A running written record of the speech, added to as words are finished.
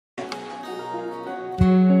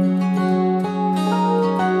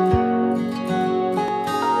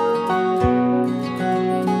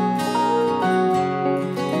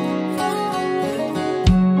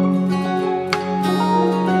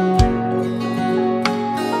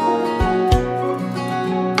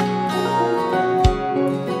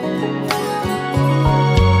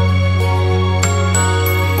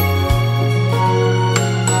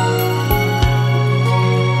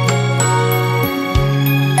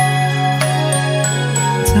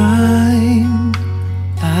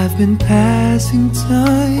been passing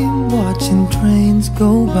time, watching trains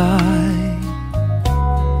go by.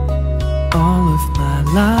 All of my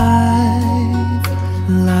life,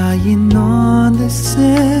 lying on the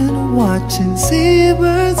sand, watching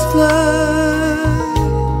seabirds fly,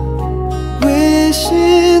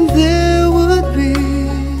 wishing there would be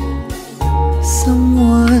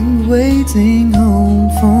someone waiting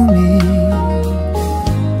home for me.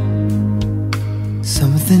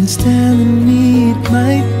 Something's telling me it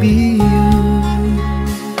might be you.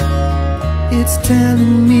 It's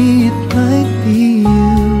telling me it might be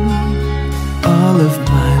you. All of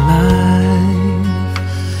my life,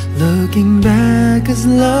 looking back as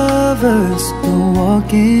lovers go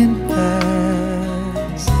walking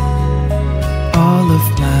past. All of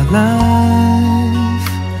my life,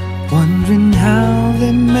 wondering how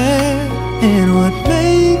they met and what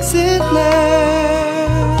makes it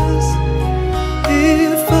last.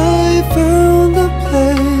 If I found the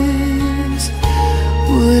place,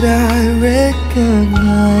 would I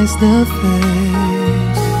recognize the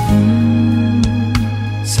face?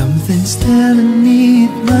 Something's telling me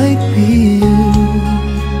it might be you.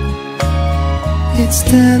 It's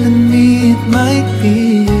telling me it might be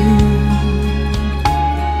you.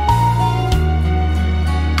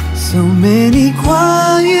 So many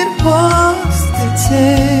quiet walks to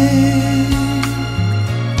take,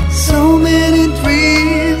 so many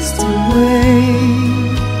dreams to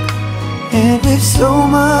wake, and with so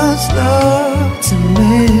much love to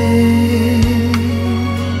make.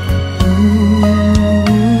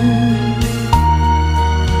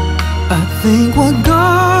 I think we're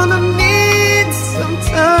gonna need some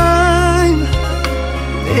time.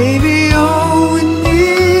 Baby, all we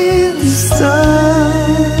need is time.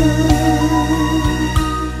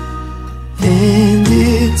 And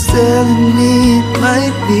it's telling me it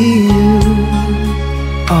might be you.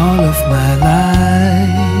 All of my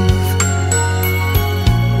life,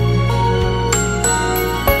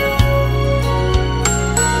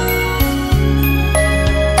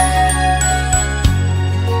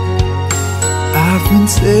 I've been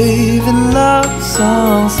saving love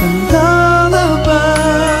songs and lullabies,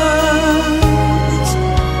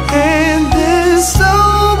 and there's so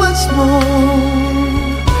much more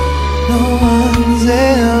no one's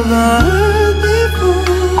ever heard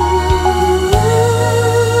before.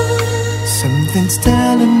 Something's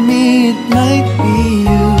telling me it might be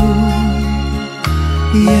you.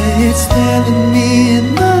 Yeah, it's telling me it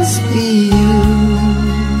must be you.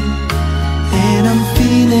 And I'm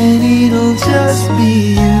feeling it'll just be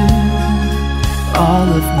you. All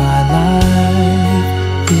of my life,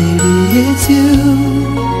 baby, it's you.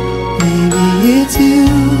 Maybe it's you.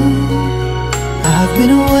 I've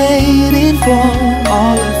been waiting for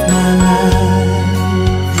all of my life.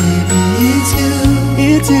 Maybe it's you.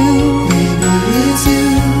 It's you. Maybe it's you.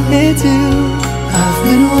 It's you. I've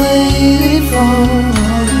been waiting for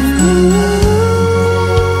all of my life.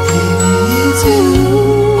 Maybe it's you.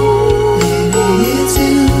 Maybe it's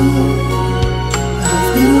you. I've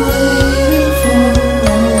been waiting for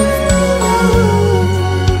all of my life.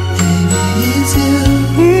 Maybe it's you.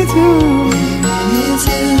 It's you. Maybe it's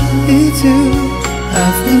you. It's you.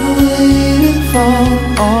 I've been waiting for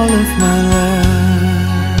all of my life.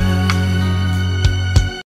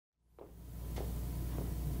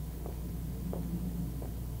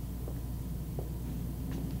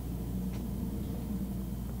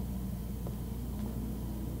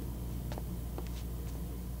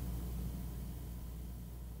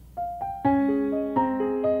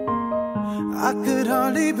 I could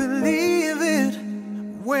hardly believe it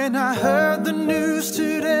when I heard the news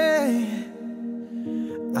today.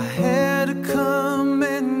 I had to come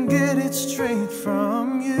and get it straight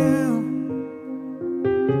from you.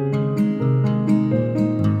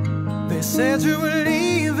 They said you were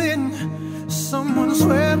leaving, someone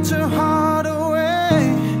swept your heart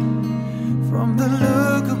away. From the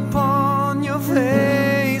look upon your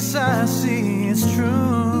face, I see it's true.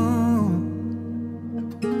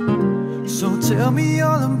 So tell me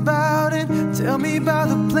all about it, tell me about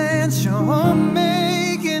the plans you're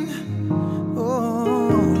making.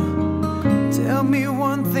 Oh, tell me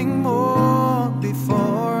one thing more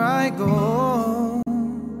before I go.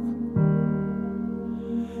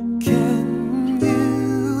 Can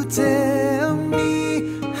you tell me,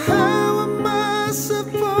 how am I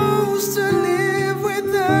supposed to live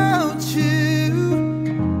without you?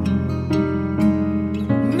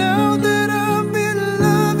 Now that I've been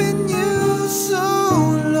loving you so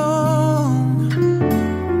long,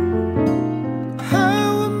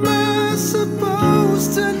 how am I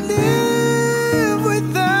supposed to live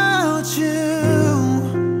without you?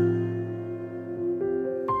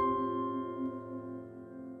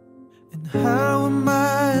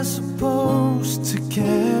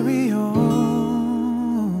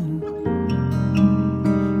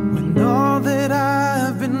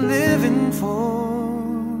 for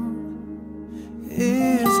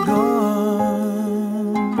is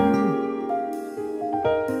gone.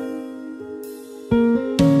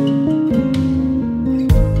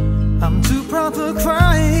 I'm too proud for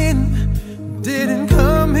crying, didn't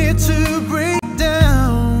come here to break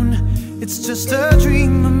down. It's just a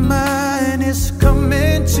dream of mine, it's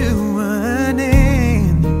coming to an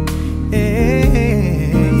end.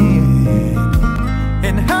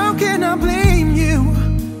 And how can I blame you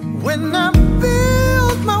when I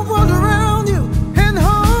built my world around you and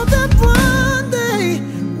hope that one day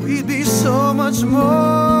we'd be so much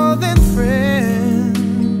more than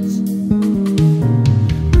friends?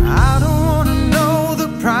 I don't wanna know the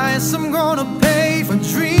price I'm gonna pay for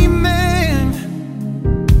dreaming.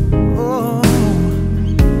 Oh,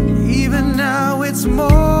 even now it's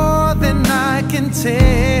more than I can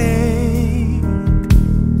take.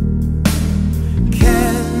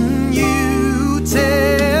 Can you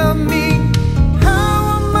tell me,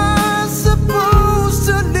 how am I supposed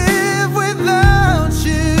to live without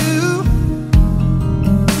you?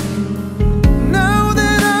 Now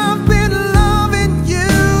that I've been loving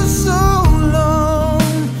you so long,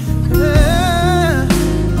 yeah.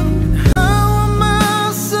 How am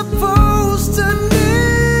I supposed to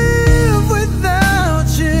live without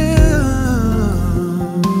you?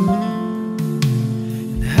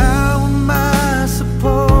 And how am I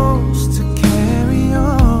supposed to carry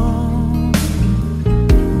on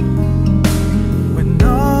when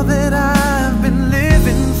all that I've been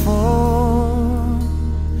living for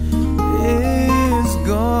is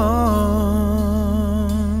gone?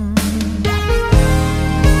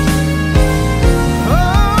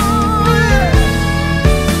 Oh, yeah.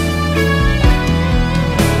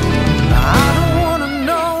 I don't wanna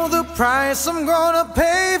know the price I'm gonna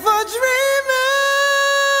pay for dreaming.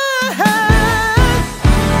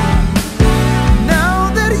 Now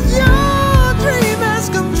that your dream has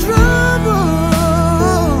come true,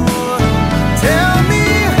 tell me,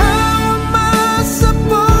 how am I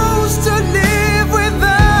supposed to live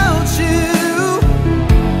without you?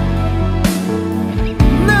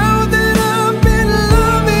 Now that I've been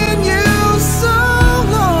loving you so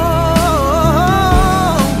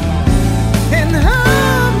long, and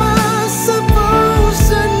how am I supposed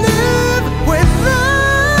to live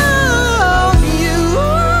without you?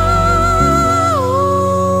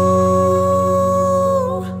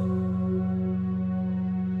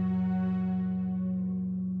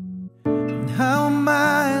 And how am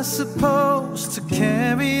I supposed to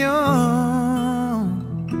carry on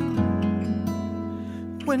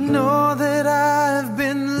when all that I've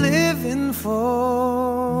been living for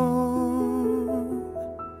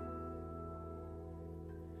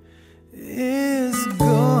is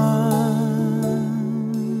gone?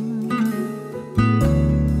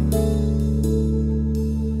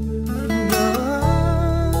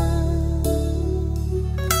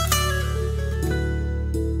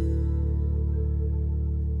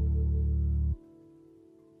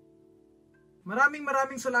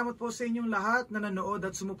 Maraming salamat po sa inyong lahat na nanood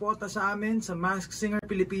at sumuporta sa amin sa Masked Singer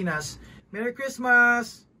Pilipinas. Merry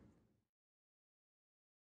Christmas!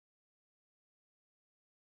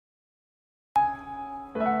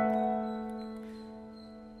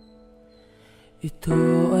 Ito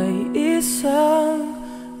ay isang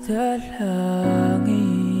dalangin,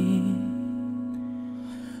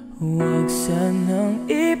 huwag sanang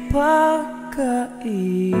ipagkait.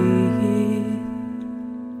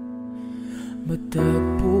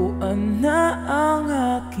 Matagpuan na ang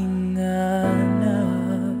aking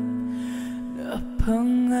hanap na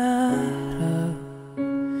pangarap,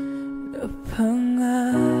 na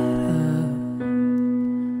pangarap.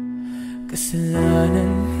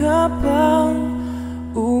 Kasalanan nga bang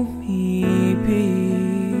umibig?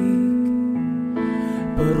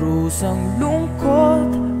 Parusang lungkot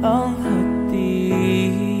ang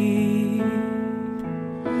hatid,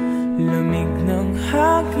 lamig ng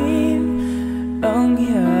hangin ang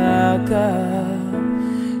yakap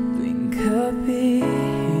tuwing gabi,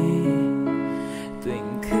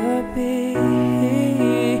 tuwing gabi.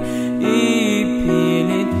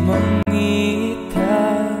 Ipilit mang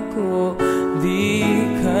itago, di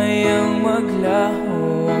kayang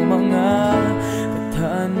maglaho ang mga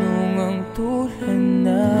katanungang tulad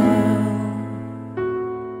na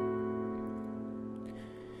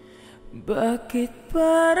bakit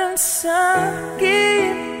parang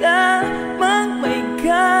sakit lamang may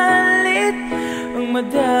galit ang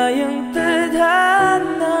madayang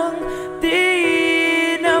tadhanang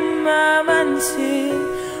di namamansin?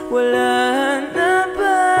 Wala na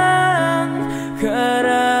bang karapatan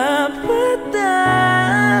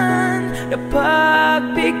na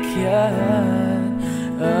pagbigyan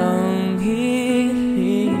ang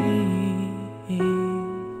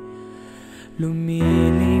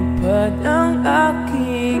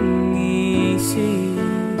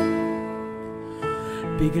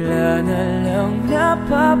bigla na lang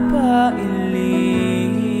napapailing.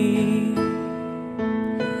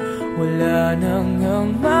 Wala nang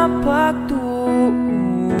ang mapagtuunan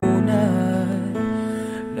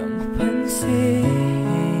ng pansin,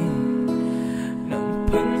 ng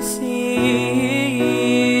pansin.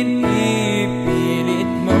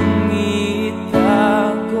 Ipilit mong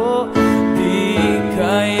itago, di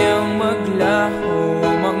kayang maglaho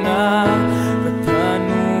mga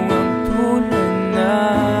katanungang tulan.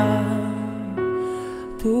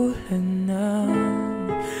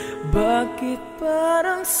 Bakit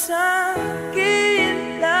parang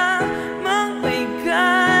sa'kin lamang may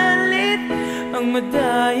galit ang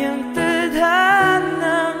madayang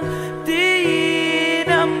tadhanang di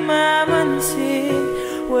namamansin?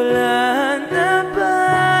 Wala na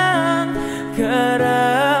bang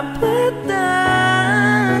karapatan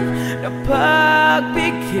na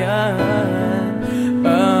pagbigyan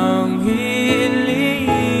ang hiling?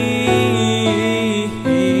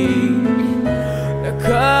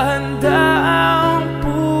 Nakahanda ang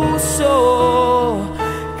puso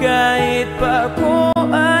kahit pa ako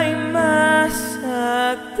ay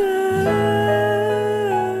masaktan.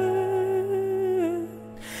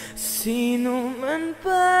 Sino man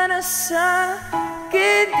para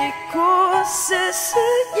sa'kin di ko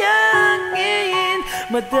sasayangin.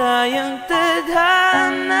 Madayang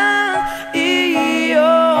tadhana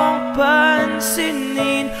iyong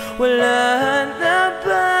pansinin. Wala na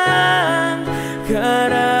bang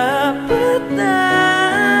karapatan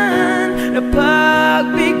na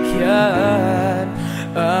pagbigyan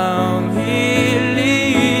ang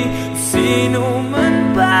hiling? Sino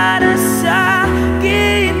man para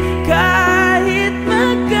sa'kin kahit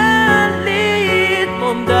magalit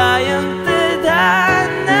mo, dayang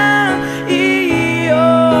tadhana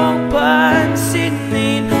iyong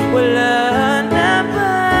pansinin. Wala na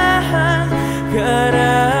bang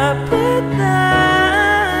karapatan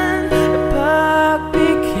na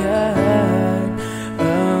pagbigyan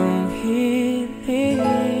ang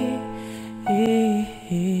hiling?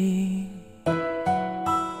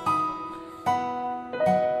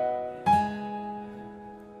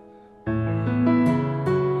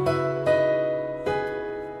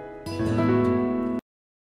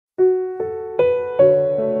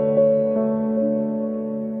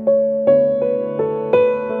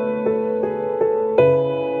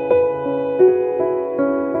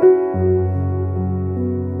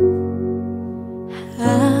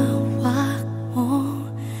 Hawak mo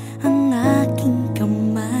ang aking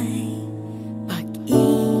kamay.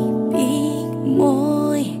 Pag-ibig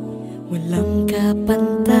mo'y walang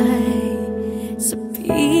kapantay. Sa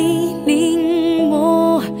piling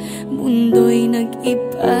mo, mundo'y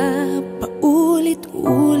nag-iba.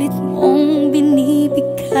 Paulit-ulit mong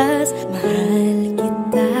binibigkas. Mahal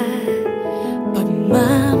kita,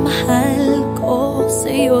 pagmamahal ko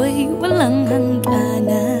sa'yo'y walang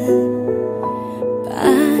hangganan.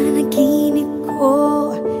 Panaginip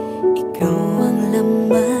ko, ikaw ang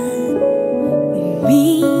laman.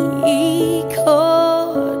 Umiikot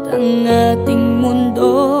ang ating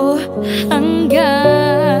mundo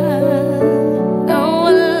hanggang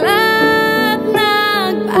nawala at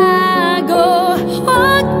nagbago.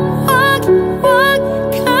 Huwag, huwag, huwag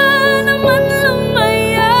ka naman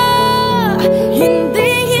lumaya.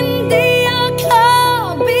 Hindi, hindi ako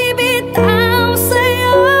bibitaw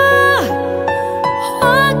sa'yo.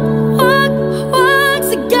 Huwag, huwag, huwag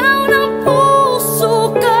sigaw ng puso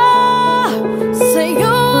ko.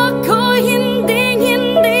 Sa'yo ako hindi,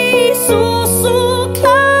 hindi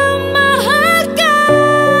susuka. Mahal ka,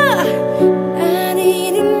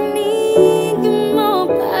 naririnig mo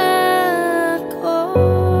ba ako?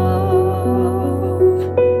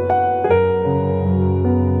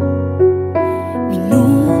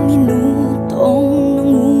 Minu-minutong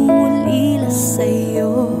nangungulila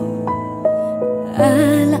sa'yo.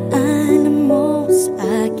 Alaala mo sa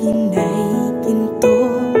akin ay ginto.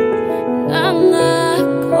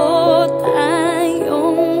 Nangako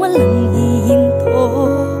tayong walang hihinto.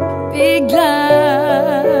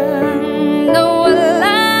 Biglang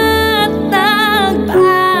nawala at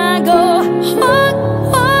nagbago. Huwag,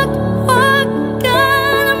 huwag, huwag ka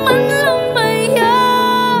naman lumaya.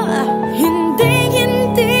 Hindi,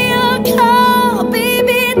 hindi ako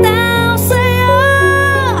bibitaw sa'yo.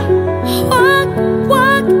 Huwag,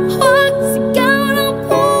 huwag,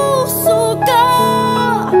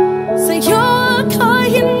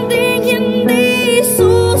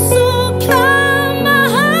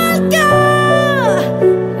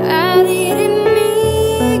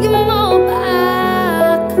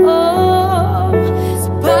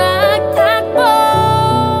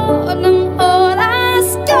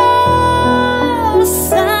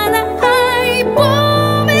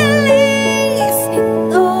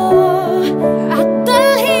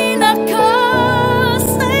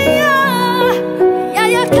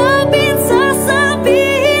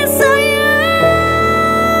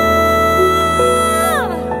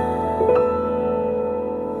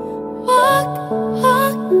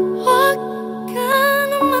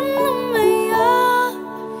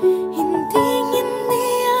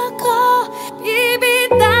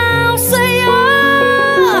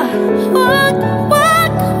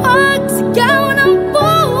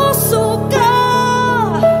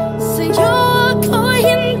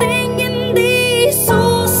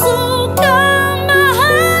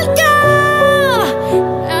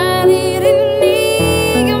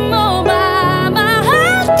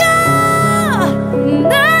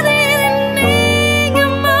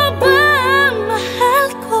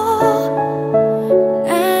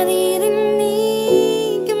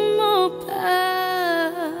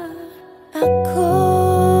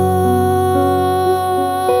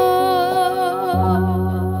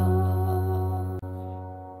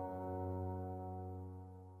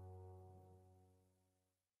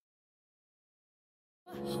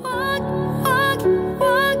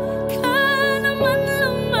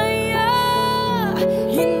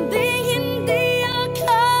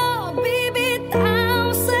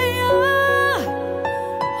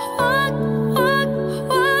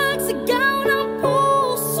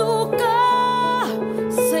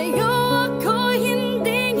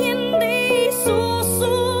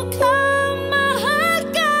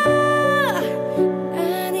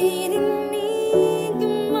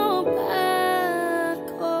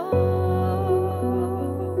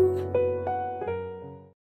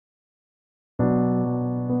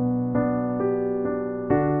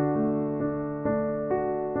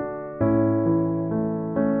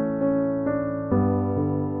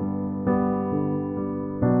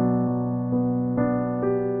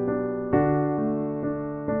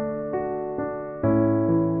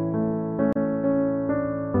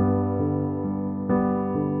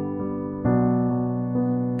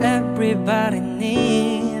 Everybody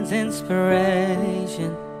needs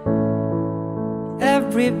inspiration.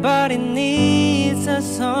 Everybody needs a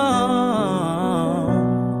song,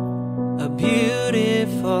 a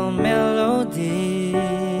beautiful melody.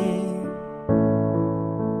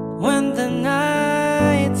 When the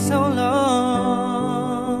night's so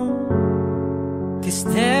long, 'cause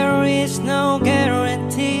there is no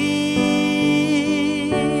guarantee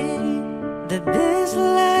that this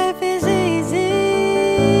life is easy.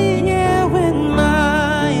 Yeah, when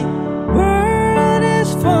my world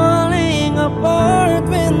is falling apart,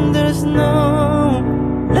 when there's no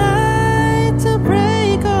light to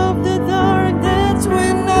break up the dark, that's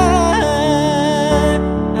when I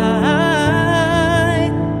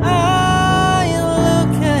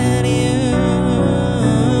look at you.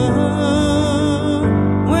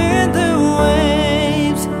 When the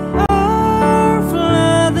waves are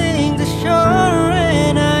flooding the shore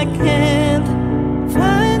and I can't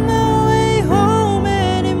find my way home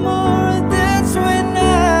anymore, that's when I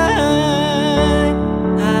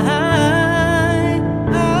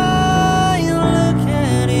look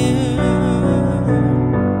at you.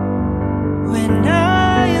 When I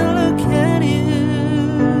look at you,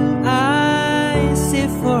 I see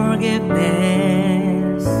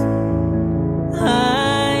forgiveness.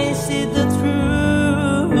 I see the truth.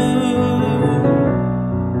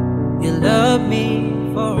 You love me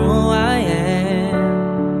for who I am,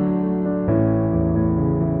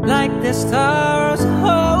 like the stars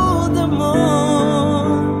hold the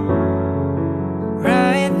moon,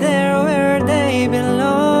 right there where they belong.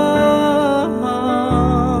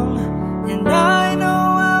 And I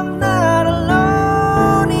know I'm not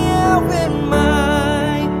alone. Yeah, when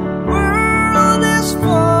my world is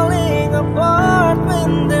falling apart,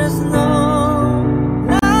 when there's no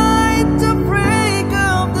light to break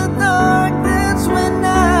up the dark, that's when I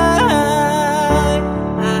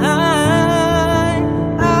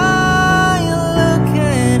look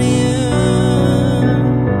at you.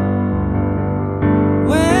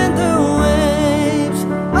 When the waves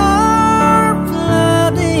are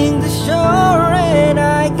flooding the shore and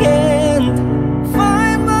I can't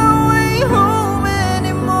find my way home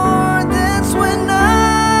anymore, that's when I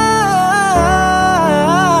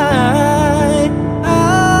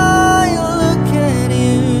look at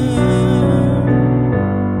you.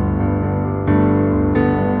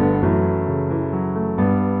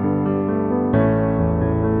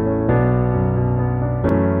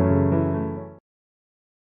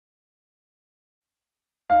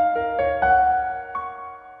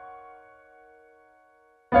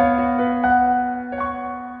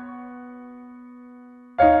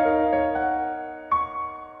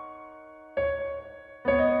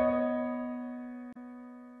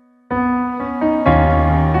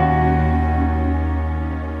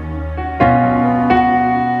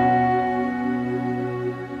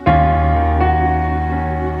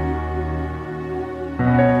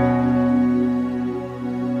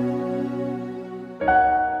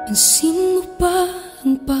 Pansin mo ba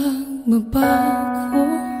ang pagbabago?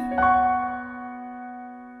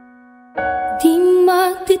 Di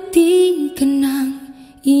matitigan ng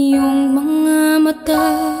iyong mga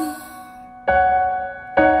mata.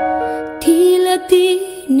 Tila di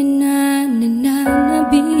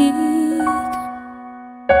nananabig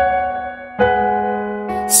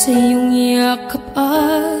sa iyong yakap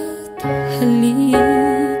at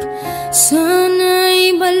halik.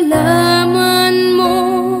 Sana'y malaman mo,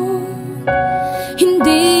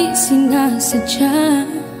 hindi sinasadya.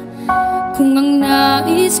 Kung ang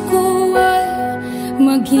nais ko ay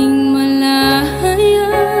maging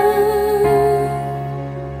malaya,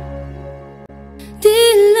 di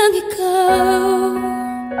lang ikaw,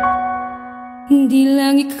 di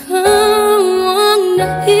lang ikaw ang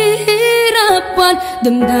nahihirapan.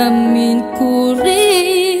 Damdamin ko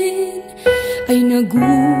rin ay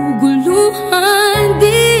naguguluhan.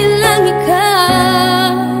 Di lang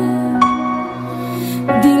ikaw,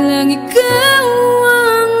 di lang ikaw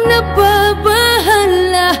ang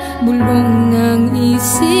nababahala. Bulong ng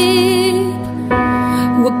isip,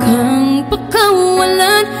 huwag kang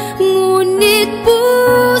pakawalan. Ngunit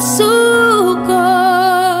puso ko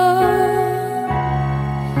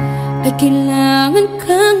ay kailangan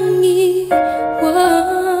kang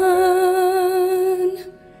iwan.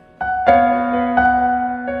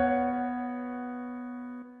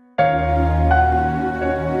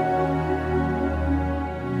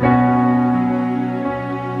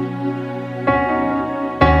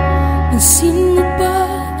 Pansin mo ba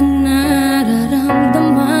ang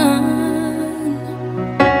nararamdaman?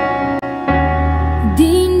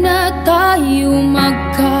 Di na tayo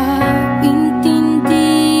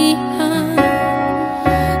magkaintindihan.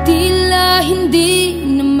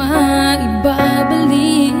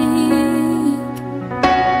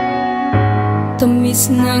 tamis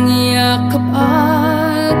ng yakap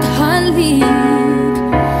at halik.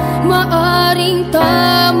 Maaring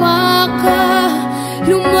tama ka,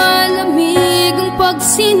 lumalamig ang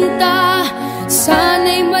pagsinta.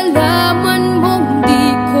 Sana'y malaman mong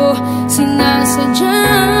di ko sinasadya.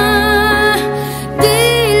 Di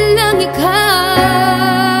lang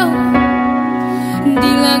ikaw,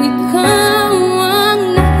 di lang ikaw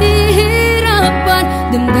ang nahihirapan.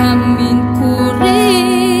 Damdamin ko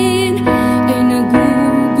rin ay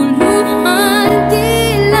naguguluhan. Di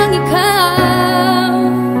lang ikaw,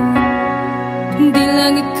 di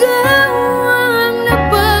lang ikaw ang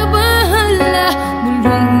napabahala.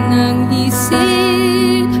 Bulong ng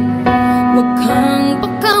isip, huwag kang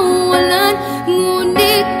pakawalan.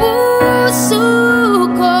 Ngunit puso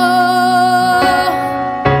ko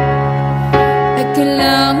ay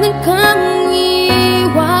kailangan kang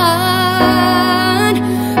iwan.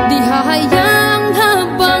 Di hahayang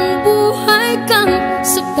habang buhay kang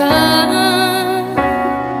saktan.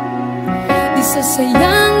 Di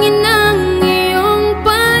sasayangin ang iyong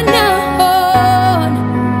panahon.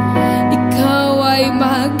 Ikaw ay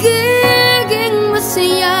magiging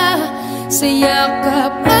masaya sa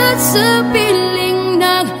yakap at sa piling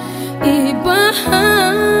ng iba.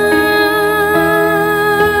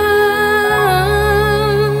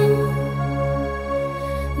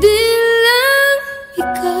 Di lang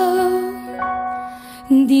ikaw,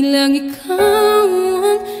 di lang ikaw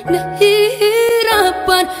ang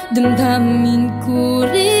nahihirapan. Damdamin ko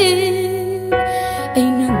rin ay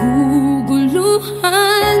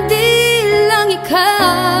naguguluhan. Di lang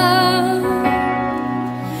ikaw,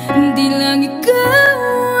 di lang ikaw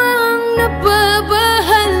ang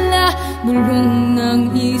napabahala. Bulong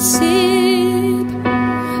ng isip,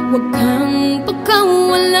 huwag kang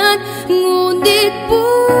pagkawalan. Ngunit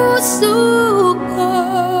puso ko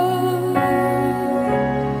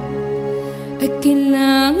ay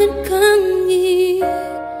kailangan kang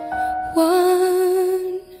iwan.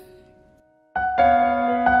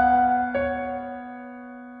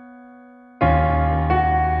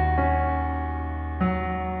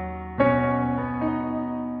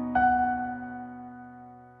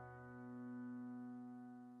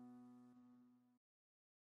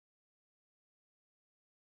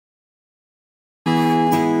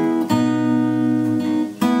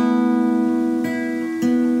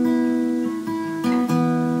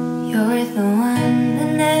 You're the one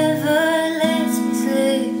that never lets me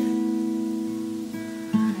sleep.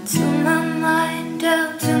 To my mind,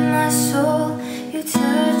 down to my soul, you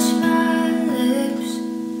touch my lips.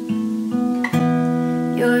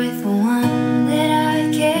 You're the one that I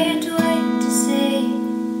can't wait to see.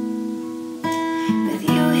 With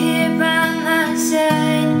you here by my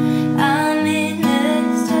side, I'm in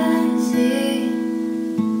ecstasy.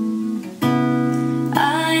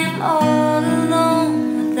 I am all alone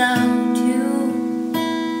without you.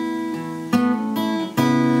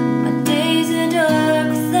 My days are dark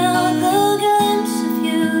without the glimpse of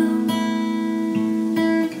you.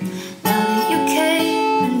 Now that you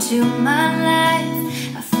came into my life,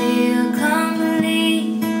 I feel calm.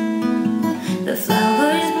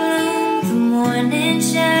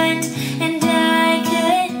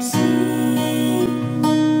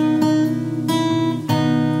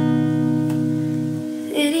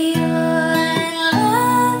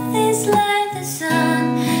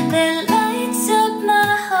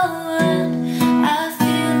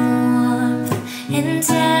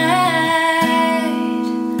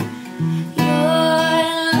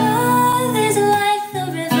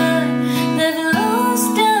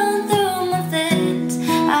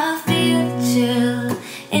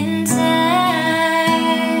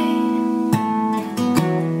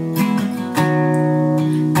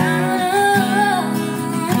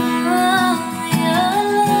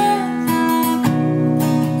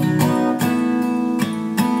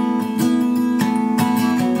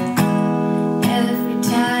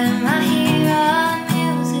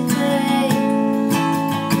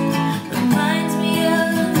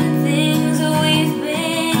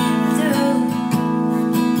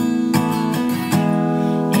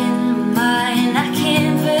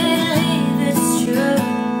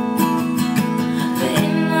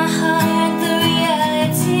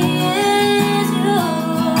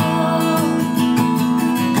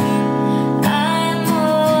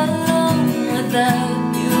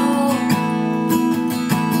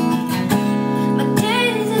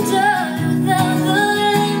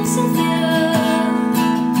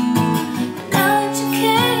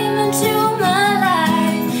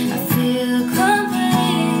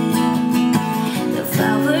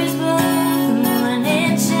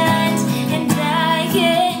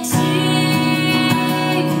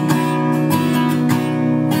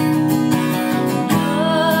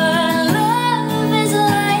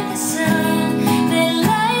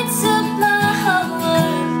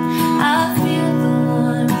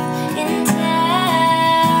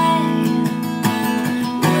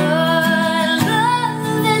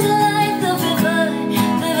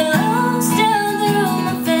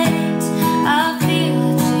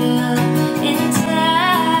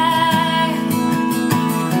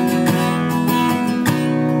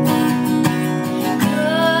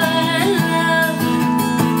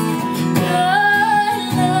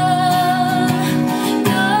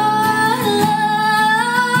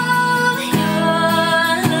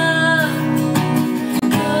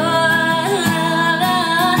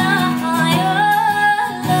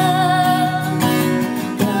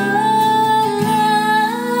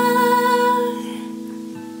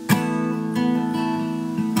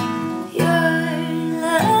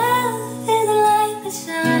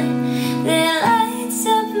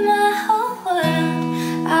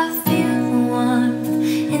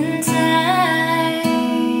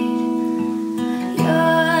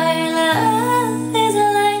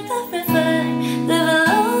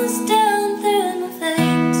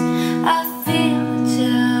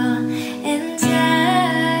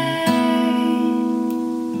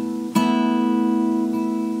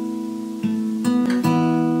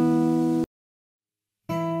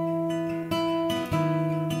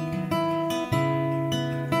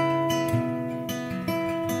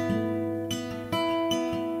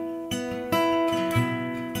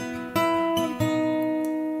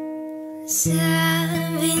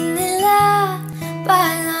 Sabi nila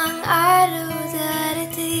palang araw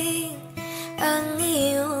darating ang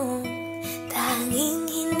iyong tanging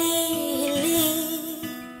hinihiling.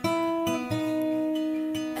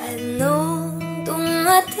 At nung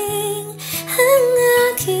dumating ang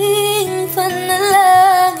aking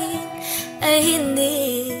panalangin ay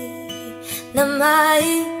hindi na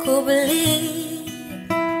maikubli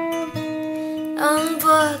ang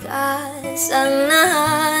pag-asang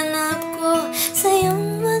nahanap ko sa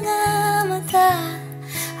iyong mga mata,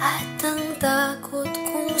 at ang takot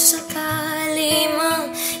kung sakali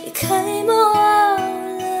mang ika'y mawawala.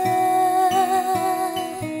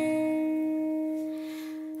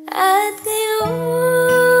 At ngayong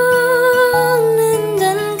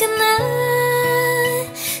nandyan ka na,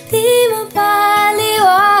 di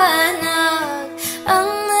mapaliwanag ang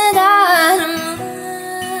nadarama.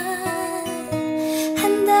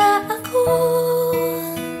 Handa ako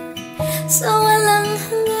sa walang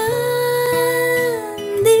hanggan,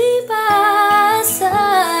 di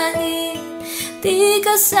pasahin, di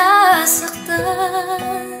ka sasaktan.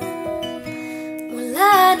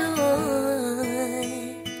 Mula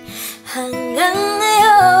noon hanggang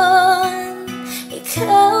ngayon,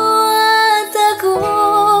 ikaw at ako.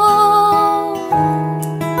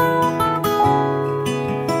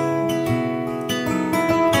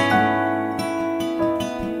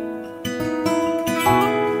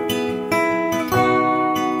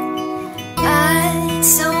 At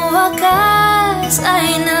sa wakas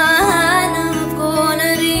ay nahanap ko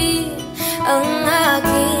na rin ang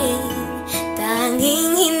aking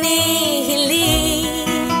tanging hinihiling.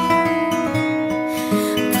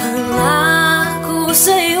 Pangako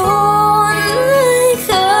sa'yo na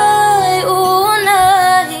ika'y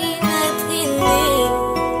uunahin at hindi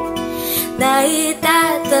na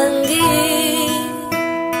itatanggi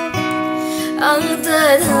ang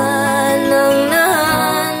tadhanang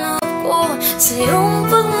nahanap ko sa iyong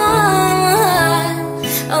pagmamahal,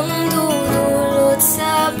 ang dudulot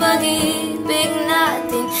sa pag-ibig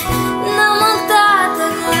natin na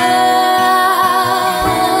magtatagal.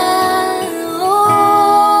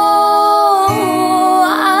 Oh,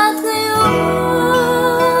 at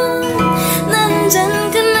ngayon nandyan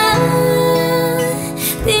ka na,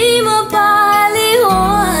 di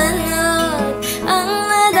mapaliwanag ang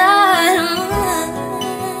nadarama.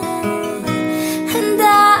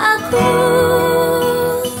 Handa ako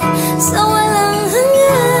sa walang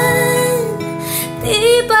hanggan, di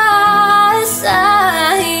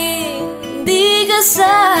pasahin, di ka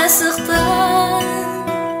sasaktan.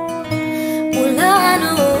 Mula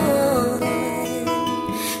noon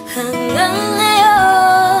hanggang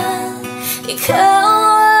ngayon, ikaw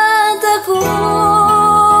at ako.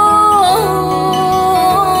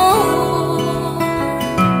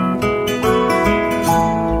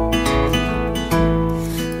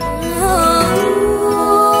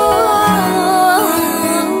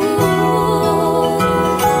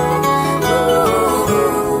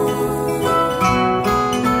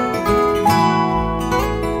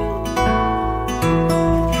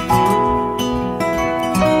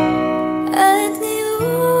 At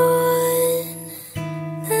ngayon,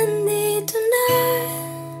 nandito na,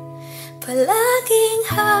 palaging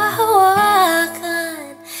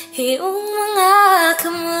hahawakan iyong mga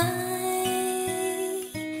kamay.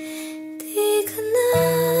 Di ka na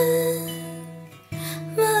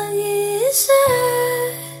mag-iisa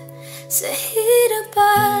sa hirap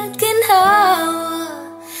at ginhawa,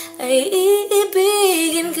 ay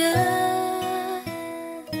iibigin ka.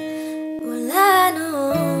 Mula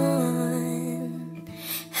noon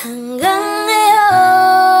hanggang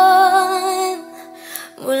ngayon,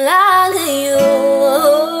 mula ngayon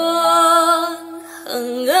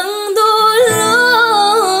hanggang dulo,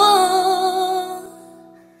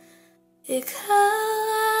 ikaw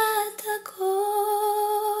at ako.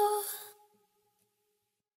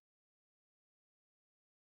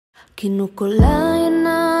 Kinukulayan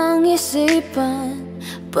ng isipan,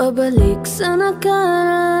 pabalik sa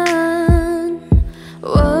nakaraan.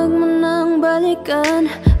 Huwag mo nang balikan,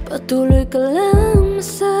 patuloy ka lang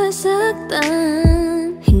masasaktan.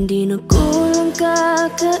 Hindi na kulang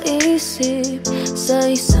kakaisip sa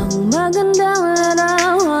isang magandang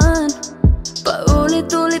larawan.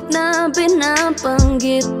 Paulit-ulit na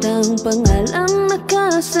pinapanggit ang pangalang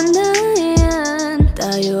nakasanayan.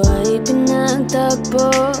 Tayo ay pinagtagpo,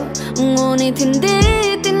 ngunit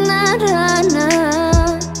hindi tinarana.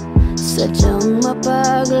 Sadyang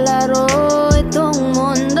mapaglaro itong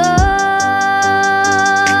mundo,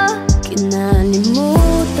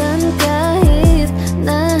 kinalimutan kahit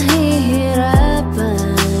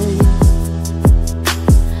nahihirapan.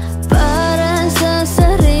 Para sa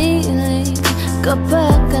sarili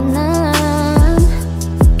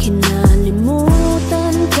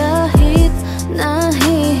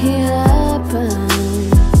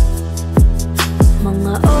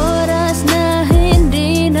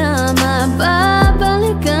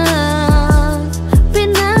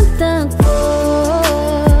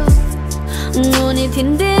Ngunit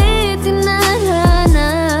hindi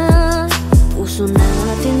tinarana, puso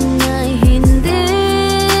natin ay hindi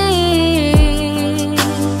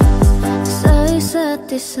sa isa't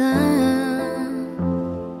isa.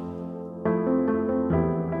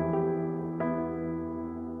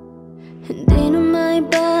 Hindi na may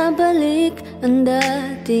babalik ang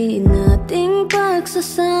dati nating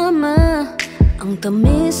pagsasama. Ang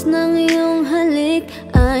tamis ng iyong halik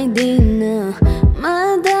ay di na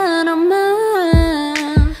madarama.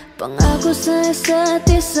 Pangako sa isa't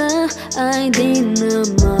isa ay di na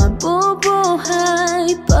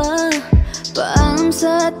mabubuhay pa. Paalam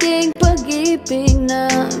sa ating pag-ibig na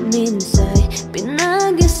minsay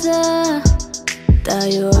pinag-isa.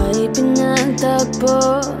 Tayo ay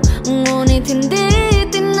pinagtagpo, ngunit hindi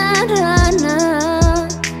tinarana.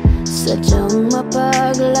 Sadyang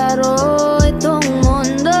mapaglaro itong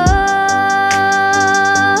mundo.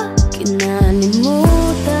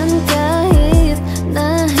 Kinalimutan kahit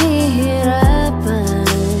nahihirapan,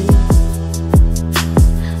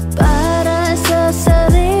 para sa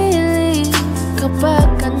sariling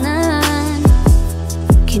kapakanan.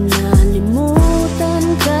 Kinalimutan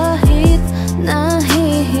kahit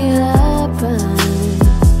nahihirapan,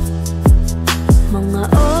 mga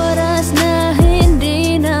oras na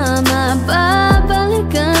hindi na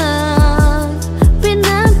mababalikan.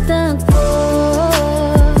 Pinagtagpo,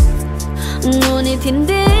 ngunit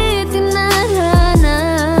hindi tinarana.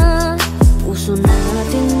 Puso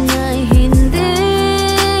natin ay hindi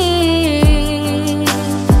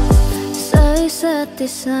sa isa't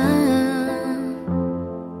isa.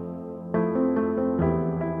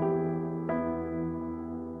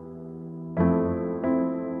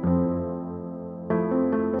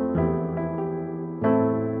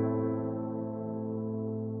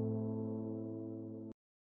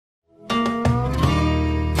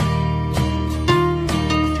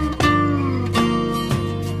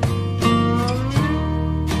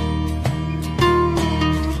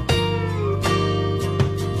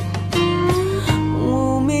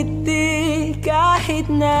 Kahit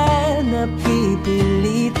na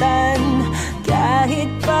napipilitan, kahit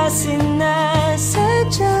pa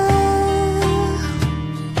sinasadya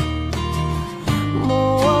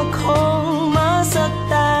mo akong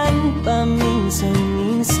masaktan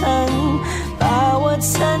paminsan-minsan, bawat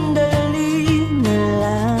sandali na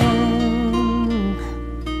lang.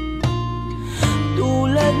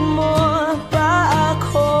 Tulad mo pa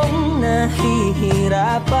akong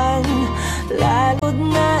nahihirapan, lalo't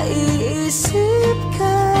naiisip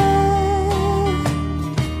ka.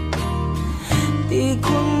 Di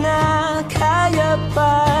ko na kaya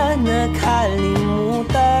pa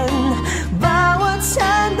nakalimutan, bawat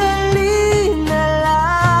sandali na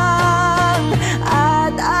lang.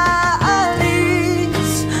 At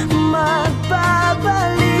aalis,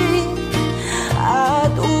 magbabalik,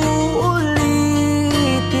 at uulitin,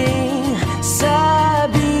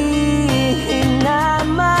 sabihin na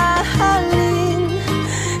mahalin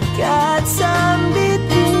ka't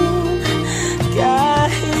sambitin,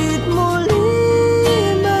 kahit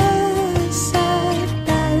muli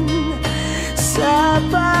masaktan. Sa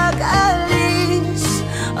pag-alis,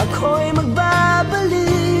 ako'y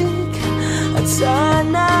magbabalik, at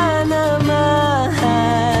sana naman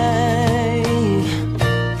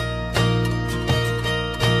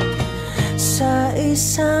sa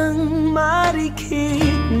isang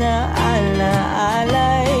marikit na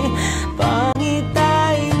alaalay,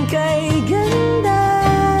 pangitain kay ganda.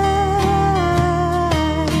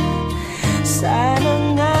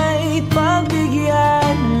 Sana nga'y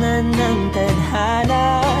pagbigyan na ng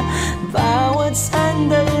tadhana, bawat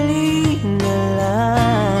sandali na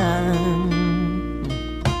lang.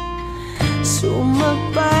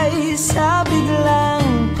 Sumakbay sa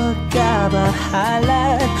biglang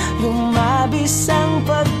pagkabahala, lumabis ang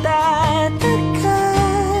pagtataka.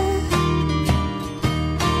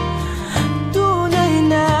 Tunay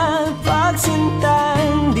na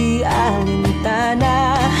pagsintang di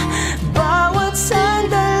alintana, bawat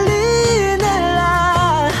sandali na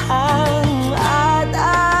lang. At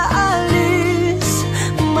aalis,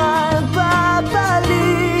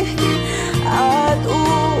 magbabalik, at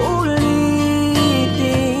uulitin,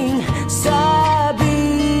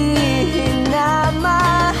 sabihin na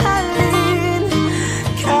mahalin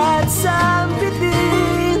ka't sambitin.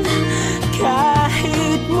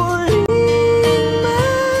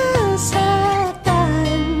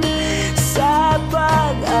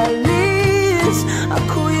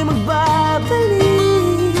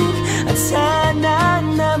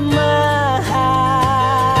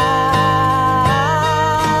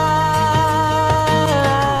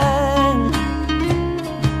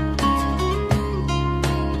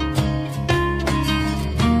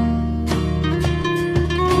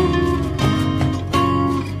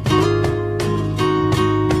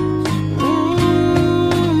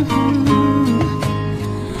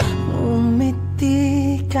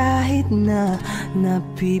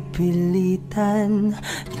 napipilitan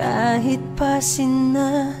kahit pa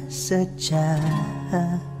sinasadya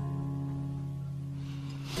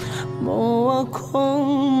mo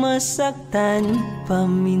akong masaktan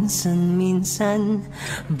paminsan-minsan.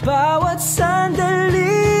 Bawat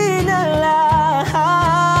sandali na lang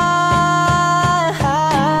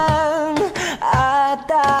at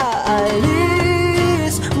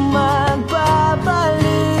aalis, magbabalik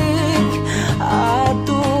at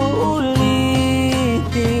uuliting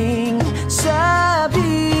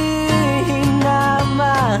sabihin na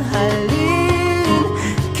mahalin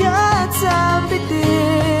ka't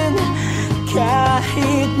sabitin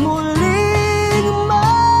kahit muling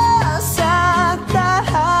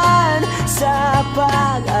masaktahan. Sa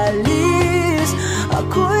pag-alis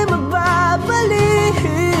ako'y magbabalik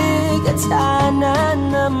at sana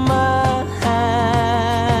naman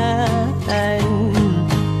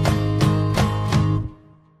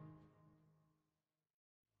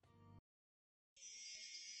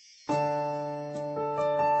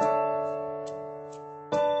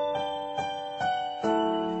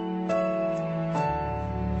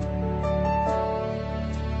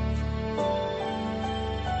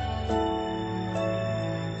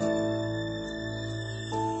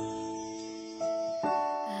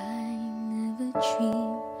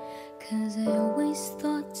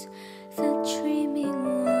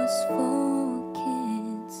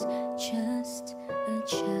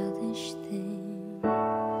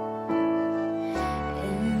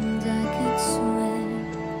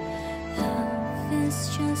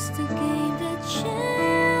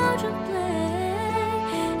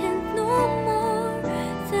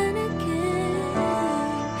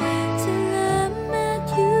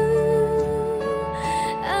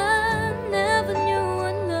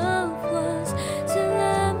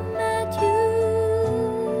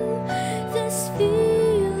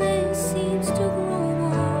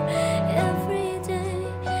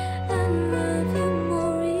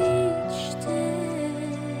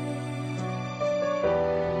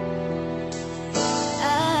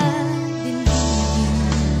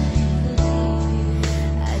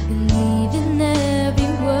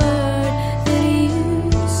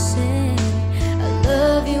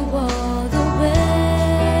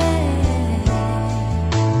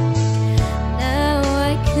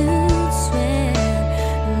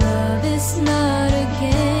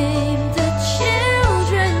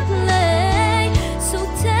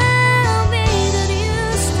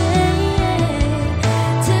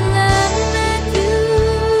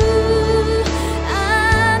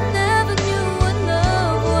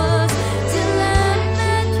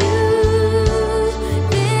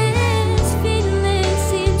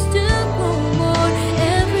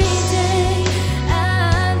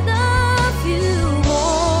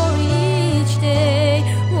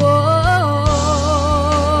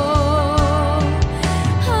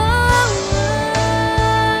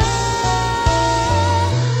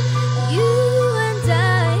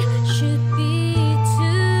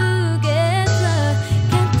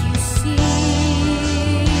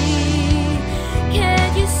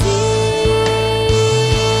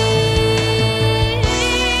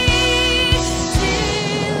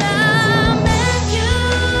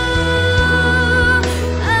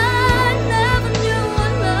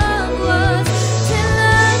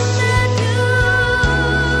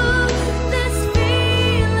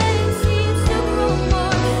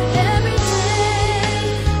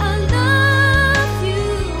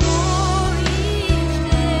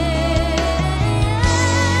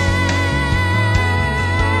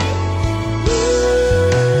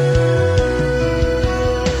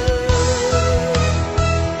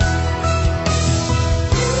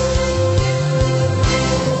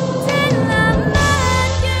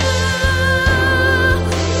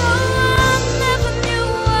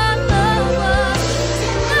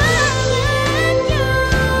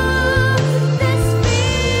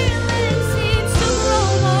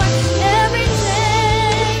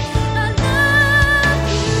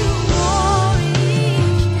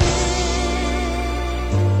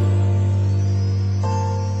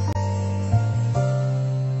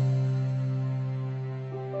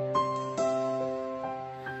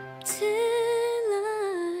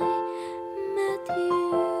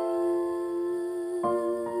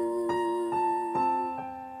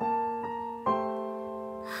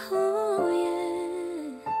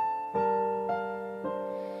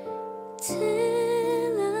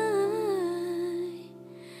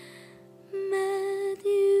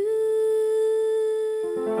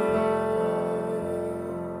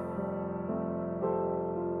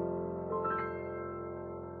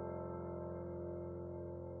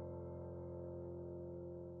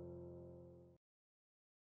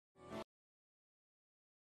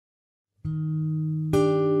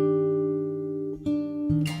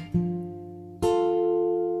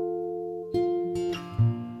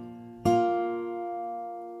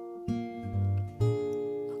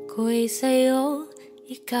sa'yo,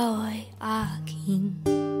 ikaw ay akin.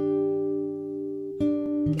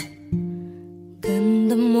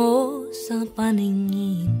 Ganda mo sa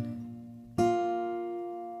paningin.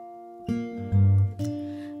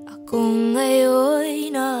 Ako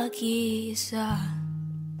ngayon'y nag-iisa.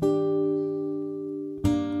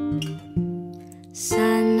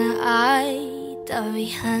 Sana ay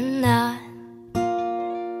tawihan na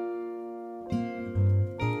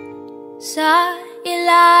sa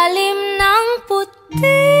ilalim ng puti-ilaw,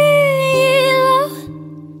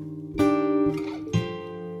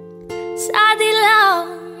 sa dilaw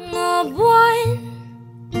na buwan.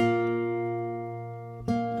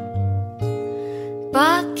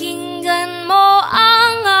 Pakinggan mo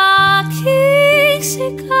ang aking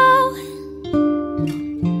sigaw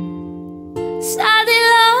sa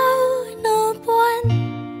dilaw na buwan.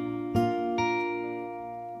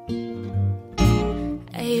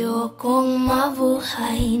 Ayokong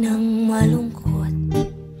mabuhay ng malungkot.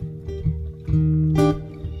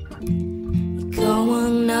 Ikaw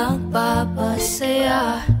ang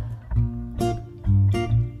nagpapasaya.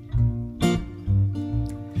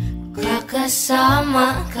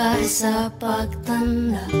 Kakasama ka sa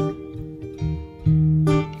pagtanda.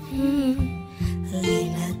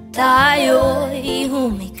 Halina tayo'y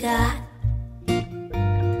humiga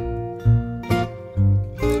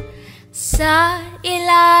sa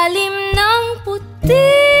ilalim ng puti-ilaw,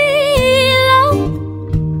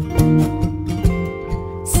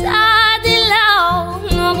 sa dilaw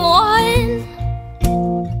na buwan.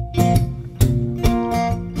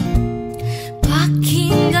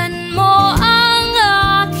 Pakinggan mo ang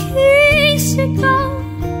aking sigaw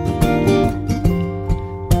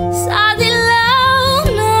sa dilaw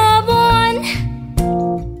na buwan.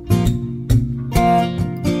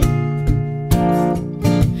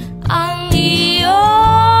 Ang iyong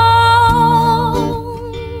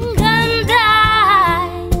ganda'y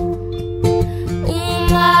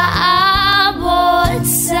umaabot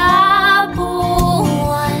sa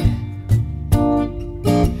buwan.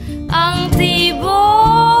 Ang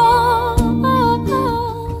tibok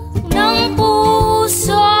ng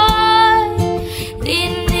puso'y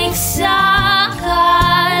tinig sa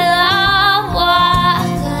kalawakan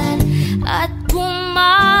at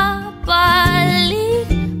bumabalik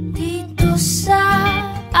dito sa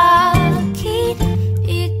akin.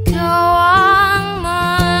 Ikaw ang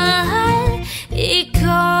mahal,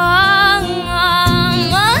 ikaw ang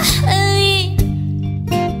mahalin.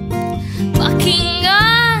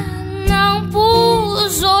 Pakinggan ng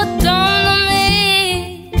puso't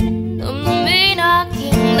damdamin, damdamin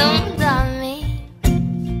aking damdamin.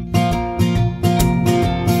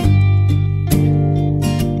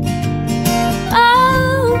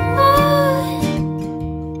 Oh,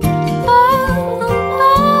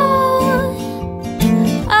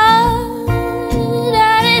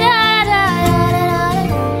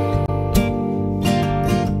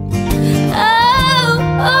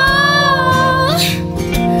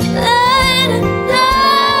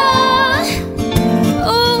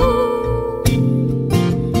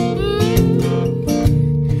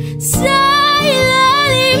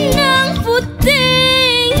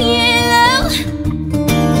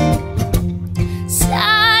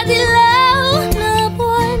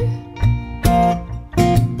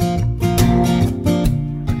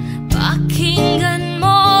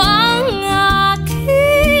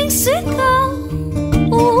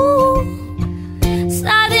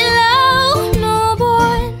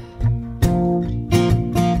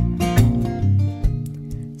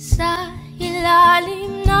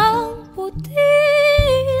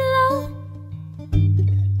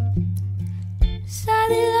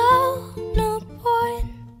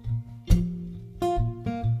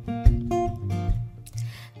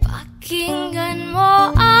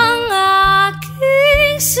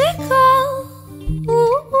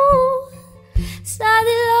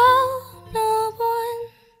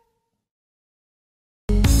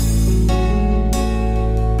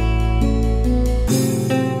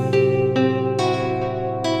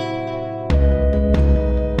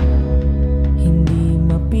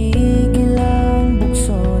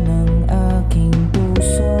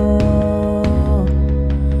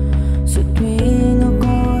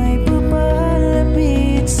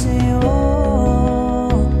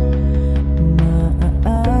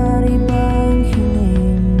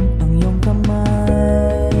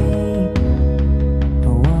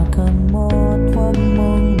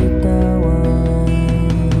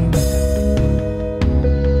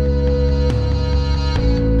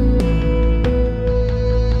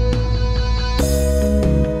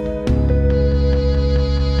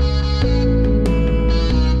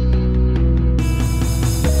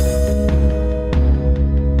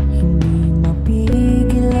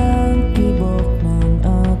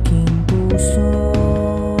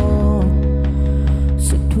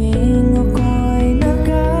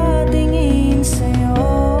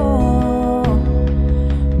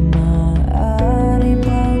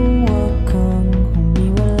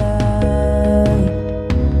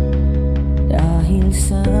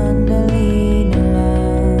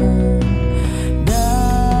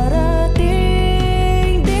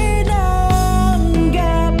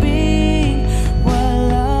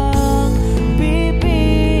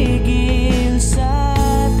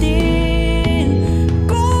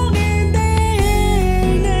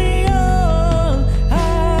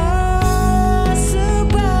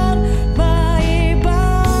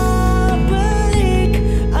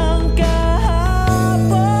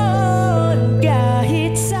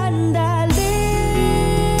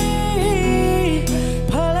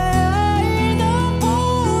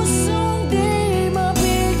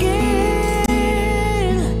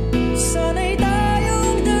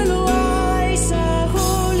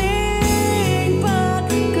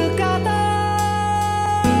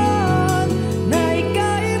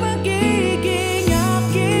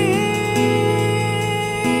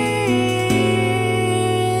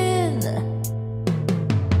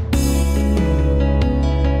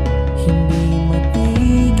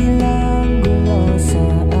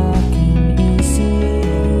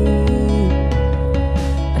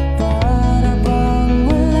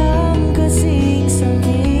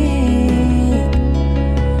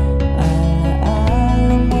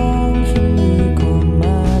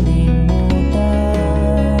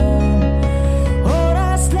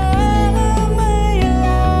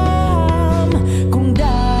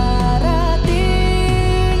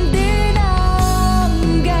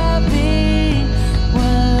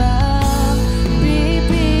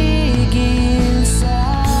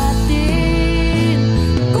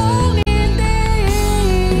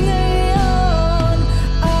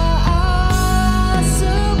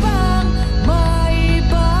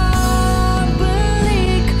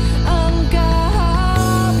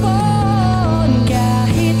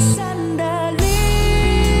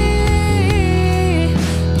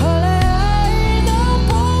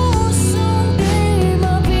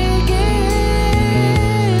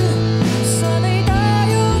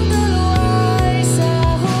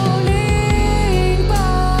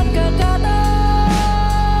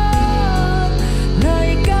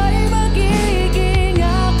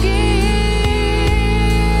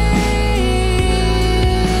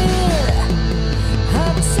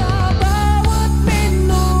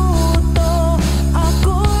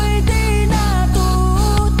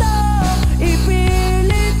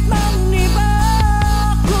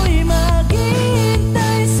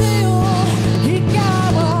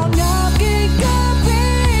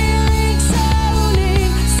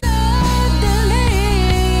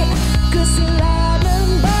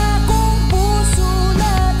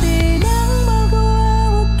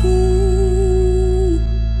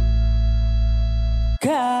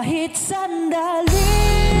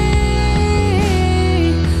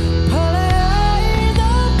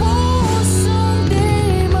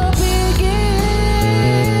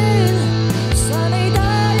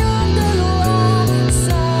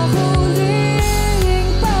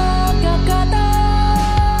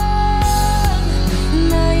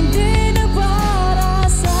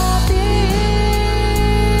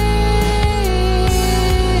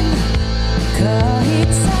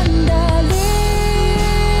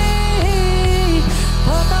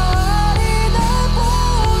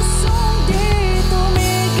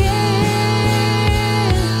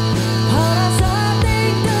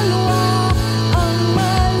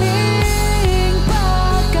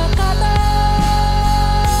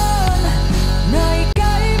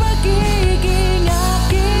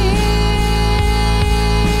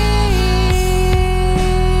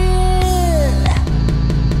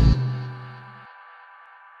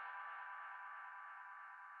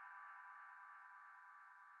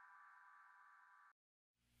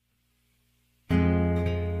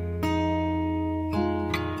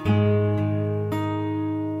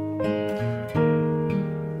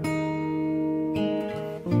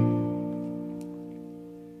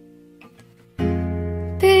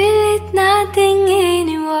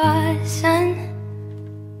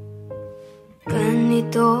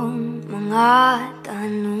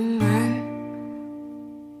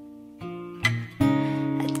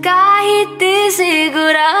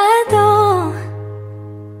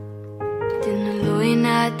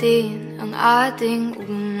 natin ang ating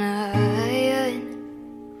ugnayan.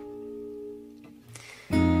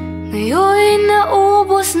 Ngayon'y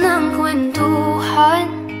naubos ng kwentuhan,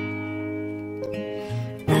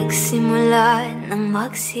 nagsimula ng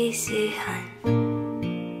magsisihan.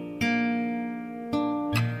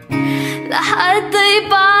 Lahat ay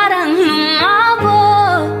parang lumabo,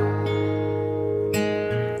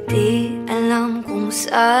 di alam kung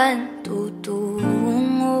saan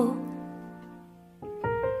tutungo.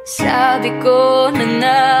 Sabi ko na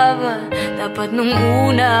nga ba, dapat nung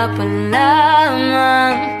una pa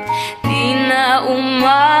lamang. Di na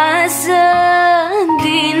umasa,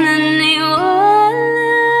 di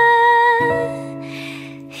naniwala,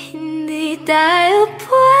 hindi tayo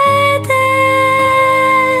pwede.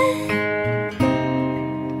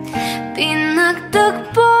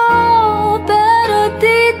 Pinagtagpo pero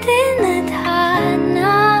di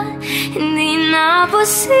tinadhana, hindi na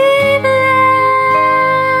posible.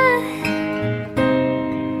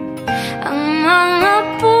 Ang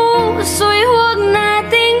mga puso'y huwag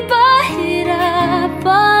nating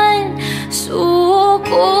pahirapan,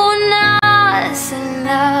 suko na sa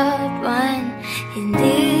laban,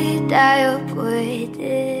 hindi tayo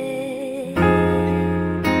pwede.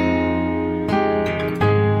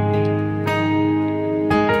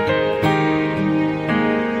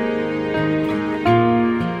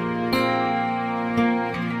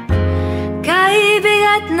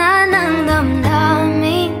 Kaibigat na ng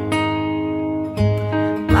damdamin,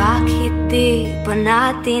 bakit di pa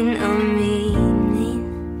natin aminin?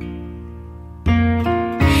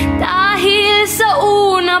 Dahil sa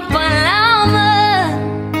una pa lamang,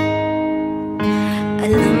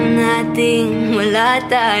 alam nating wala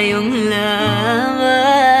tayong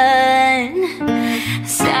laban.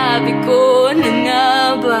 Sabi ko na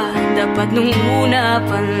nga ba, dapat nung una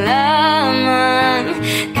pa lamang.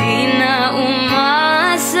 Di na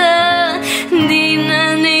umasa, di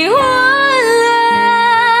na niwala,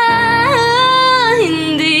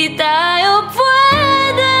 hindi tayo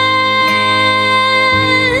pwede.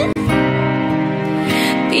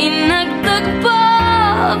 Pinagtagpo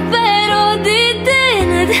pero di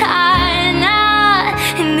tinadhana,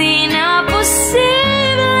 hindi na posible.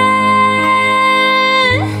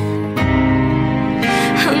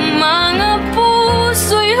 Ang mga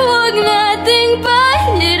puso'y huwag nating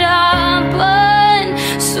pahirapan,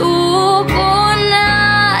 suko na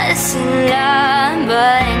sa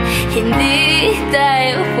laban, hindi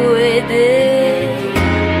tayo pwede.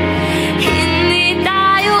 Hindi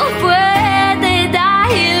tayo pwede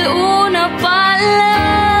dahil una pa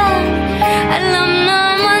lang, alam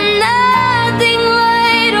naman nating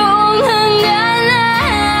mayroong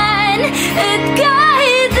hangganan. At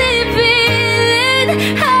kahit ipilit,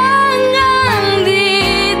 hanggang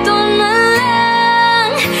dito na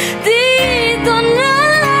lang, dito na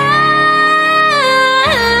lang.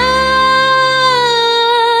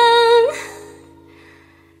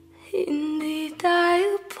 Hindi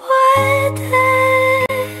tayo pwede.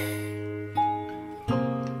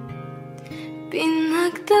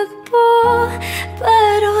 Pinagtagpo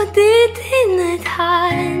pero di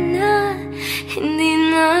tinadhana, hindi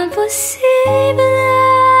na posible.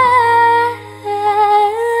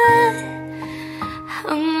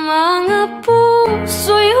 Ang mga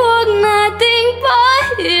puso'y huwag nating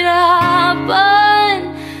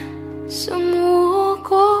pahirapan,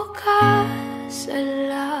 sumuko ka sa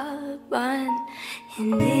laban,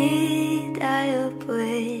 hindi tayo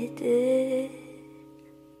pwede.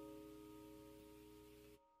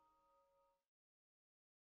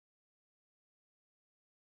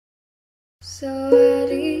 Sa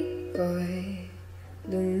wari ko'y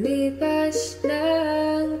lumipas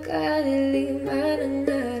ng kadiliman ng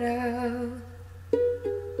araw,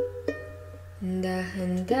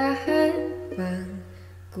 dahan-dahan pang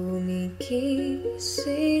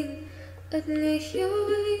gumigising, at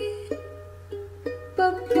ngayon'y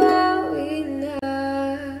babawi na.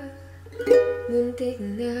 Muntik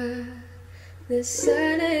na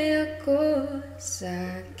nasanay ako sa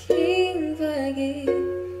aking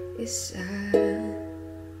pag-iisa.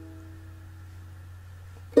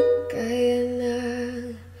 Kaya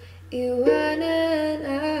nang iwanan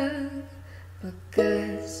ang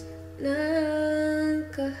pagkas ng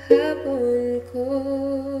kahapon ko.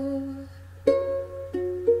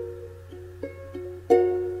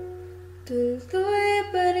 Tuloy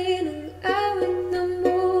pa rin ang awit ng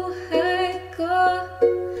buhay ko,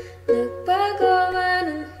 nagbago man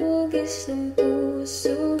ang hugis ng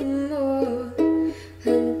puso mo.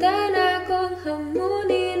 Handa na akong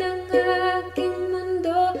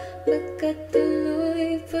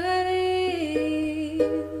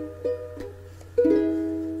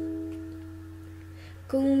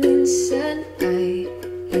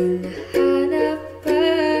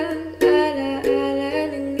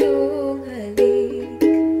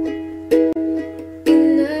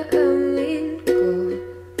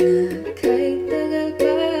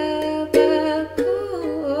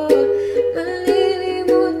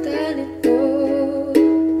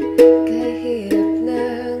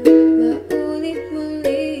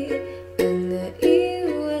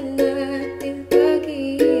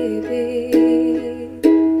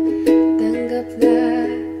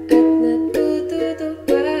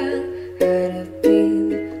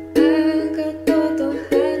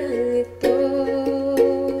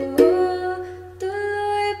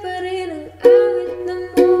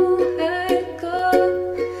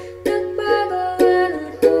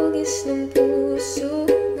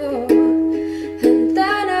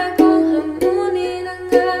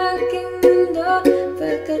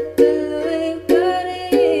pagkatuloy pa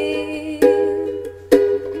rin.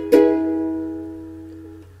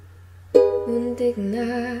 Muntik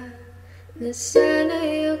na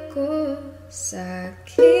nasanay ako sa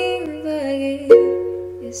aking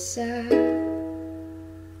pag-iisa.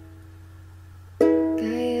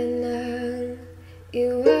 Kaya nang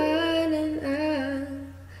iwanan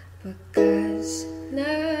ang pagkas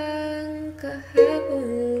ng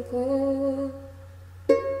kahapon ko.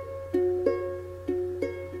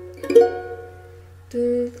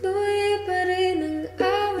 Tuloy pa rin ang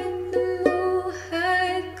awit ng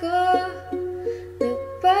buhay ko.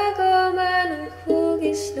 Nagbago man ang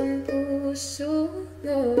hugis ng puso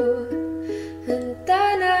mo. Handa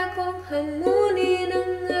na akong hamunin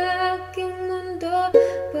ang aking mundo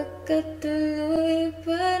pagkatuloy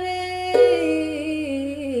pa rin.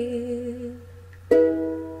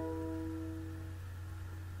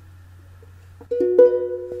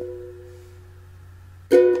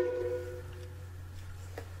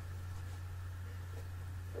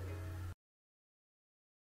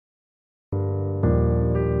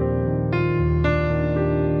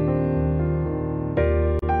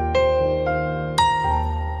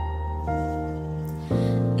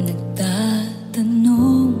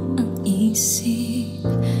 Nagtatanong ang isip,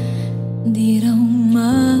 di raw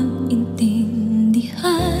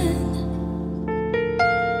maintindihan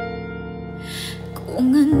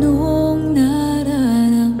kung anong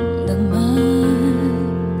nararamdaman.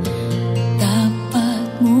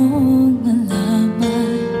 Dapat mong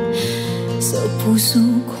malaman, sa puso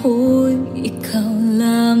ko'y ikaw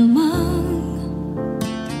lamang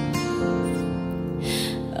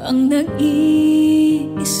ang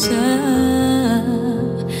nag-iisa.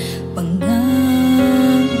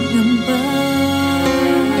 Pangangamba,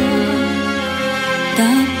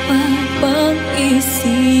 dapat bang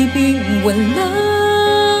isipin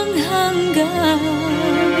walang hanggan?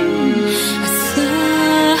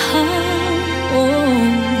 Asahan mo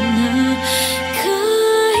na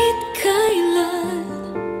kahit kailan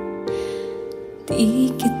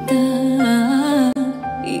di kita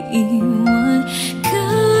iiwan.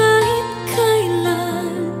 Kahit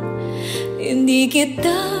kailan hindi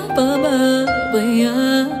kita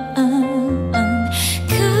pababayaan.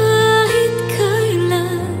 Kahit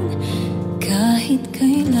kailan, kahit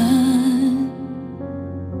kailan.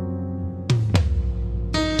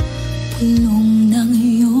 Pulong ng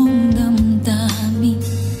iyong damdamin,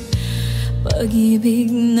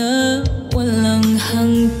 pag-ibig na walang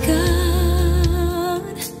hanggan,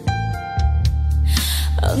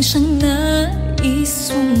 ang siyang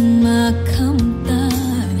nais mong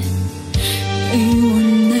makamtan.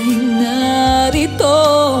 Ngayon ay narito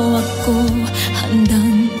ako,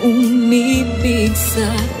 handang umibig sa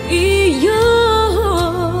iyo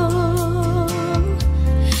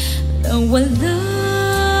na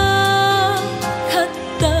walang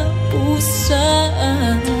katapusan.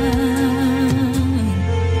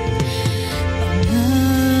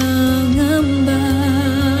 Pangangamba,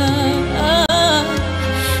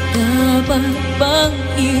 dapat bang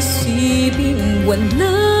isipin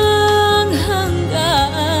walang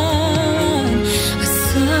hanggan?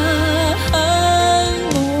 Asahan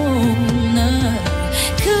mo na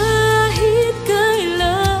kahit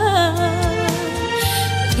kailan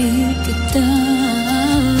di kita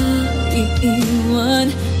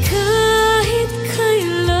iiwan. Kahit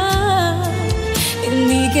kailan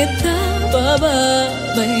hindi kita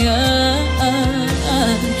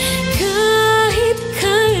pababayaan. Kahit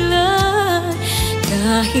kailan,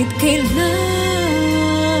 kahit kailan.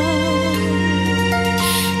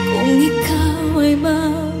 Kung ikaw ay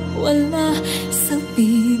mawala sa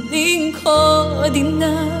piling ko, di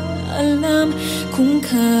na alam kung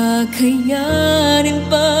kakayanin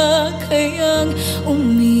pa kayang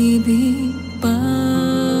umibig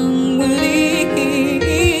pang muli.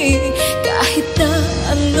 Kahit na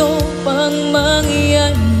ano pang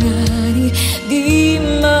mangyayari, di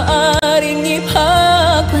maaaring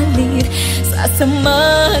ipapalit.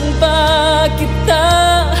 Sasamahan pa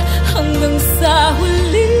kita hanggang sa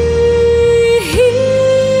huli.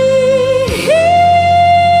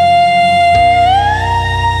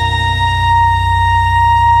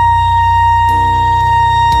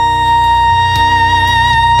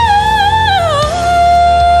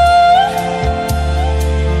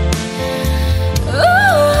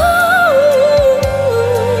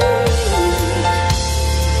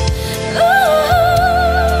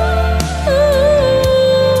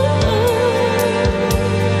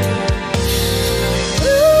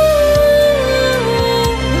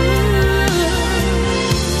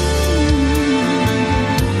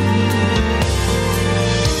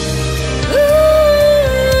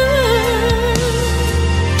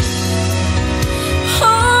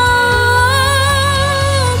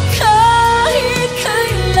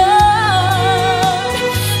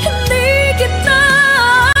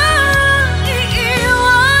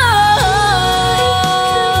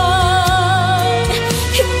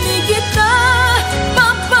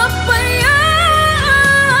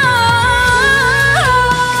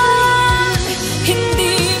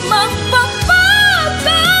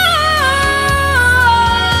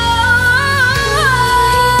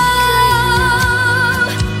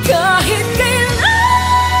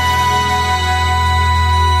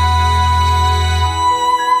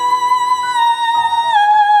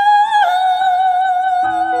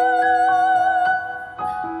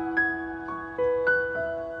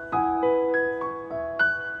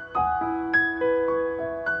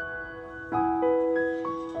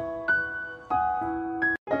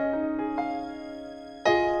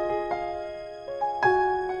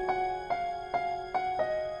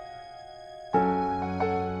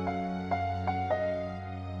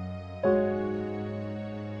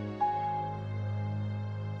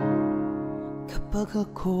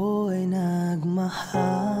 kapag ako ay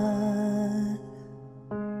nagmahal,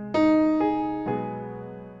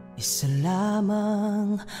 isa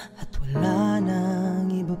lamang at wala nang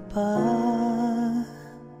iba pa.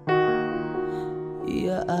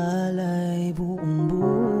 Iaalay buong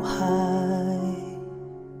buhay,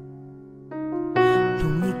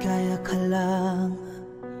 lumigaya ka lang,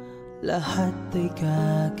 lahat ay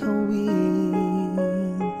gagawin.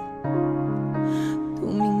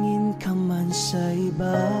 Tumingin ka man sa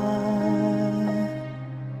iba,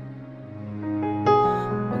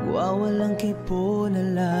 magwawalang kipo na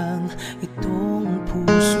lang itong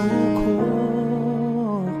puso ko.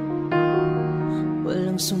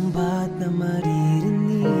 Walang sumbat na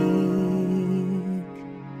maririnig,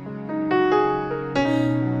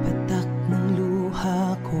 patak ng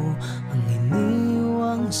luha ko ang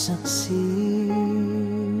iniwang saksi.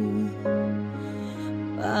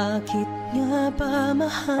 Bakit nga ba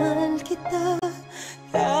mahal kita?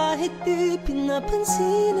 Kahit di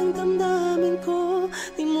pinapansin ang damdamin ko,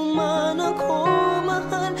 di mo man ako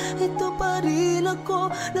mahal, ito pa rin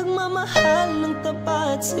ako, nagmamahal ng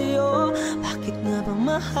tapat sa'yo. Bakit nga ba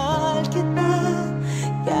mahal kita?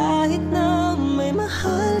 Kahit na may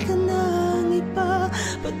mahal ka ng iba,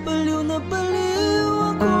 ba't baliw na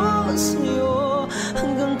baliw ako sa'yo?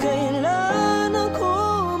 Hanggang kailan ako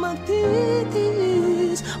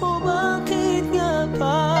magtitiis? O bakit nga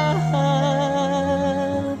ba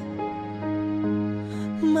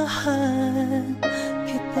mahal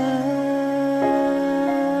kita?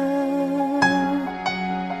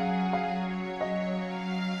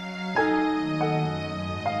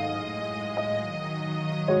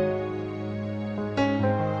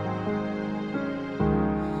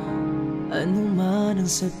 Ano man ang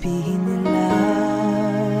sabihin nila,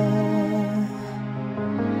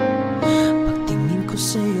 pagtingin ko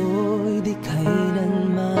sa'yo'y di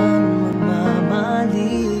kailanman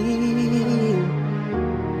mamamaliw.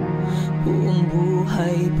 Buong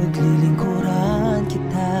buhay paglilingkuran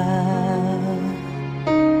kita,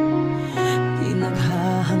 di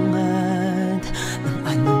naghahangad ng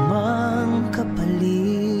anumang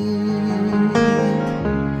kapalit.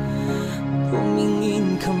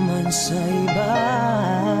 Tumingin ka man sa iba,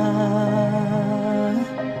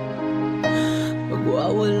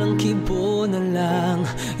 magwawalang kibo na lang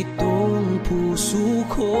itong puso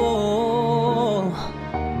ko.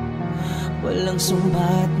 Walang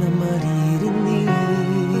sumbat na maririnig,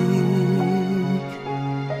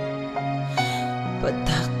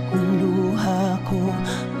 patak ng luha ko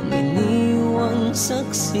ang iniwang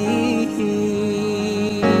saksi.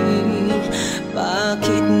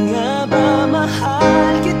 Bakit nga ba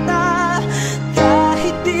mahal kita?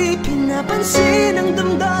 Kahit di pinapansin ang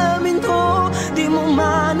damdamin ko, di mo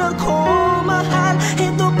man ako mahal,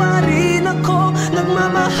 ito pa rin ako,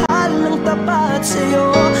 nagmamahal ng tapat sa'yo.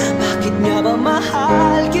 Bakit nga ba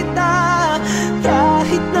mahal kita?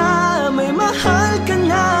 Kahit na may mahal ka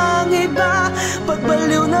ng iba,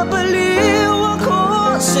 pagbaliw na baliw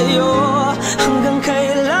ako sa'yo. Hanggang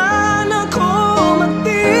kailan ako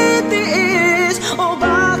magtitiis? O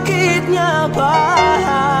bakit nga ba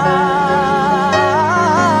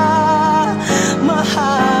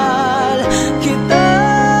mahal kita?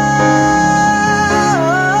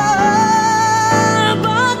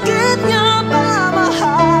 Bakit nga ba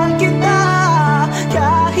mahal kita?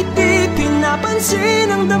 Kahit di pinapansin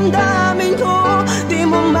ang damdamin ko, di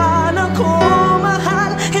mo man ako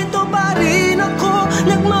mahal, ito pa rin ako,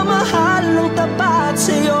 nagmamahal ng tapat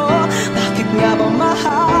sa'yo. Bakit nga ba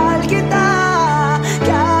mahal kita?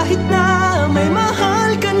 Kahit na may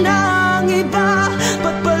mahal ka ng iba,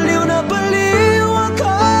 ba't baliw na baliw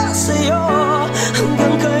ako sa'yo?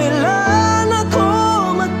 Hanggang kailan ako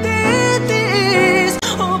magtitiis?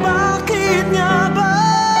 O bakit nga ba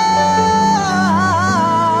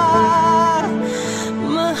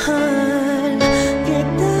mahal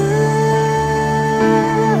kita?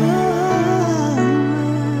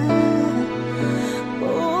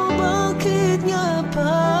 O bakit nga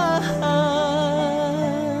ba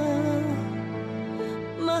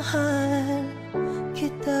mahal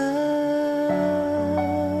kita?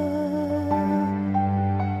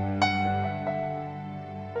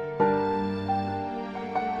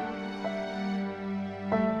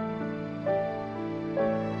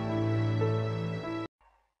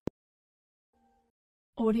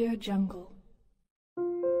 Audio Jungle.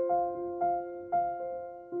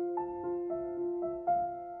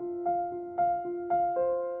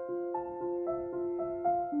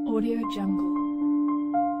 Audio Jungle.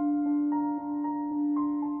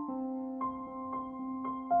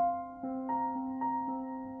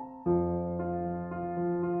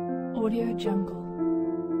 Audio Jungle.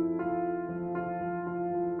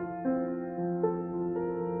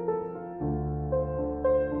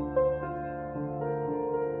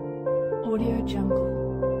 Audio Jungle.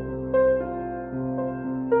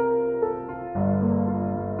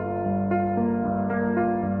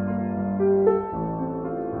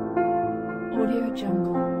 Audio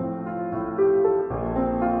Jungle.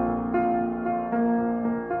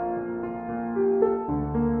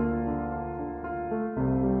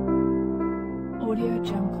 Audio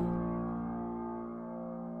Jungle.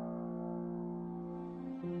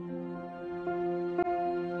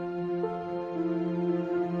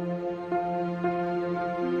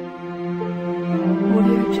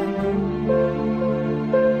 Audio Jungle.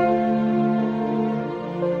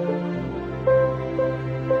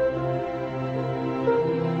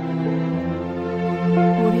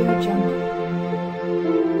 Audio Jungle.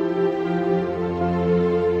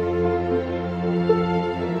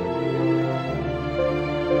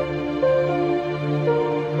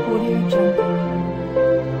 Audio Jungle. Audio Jungle.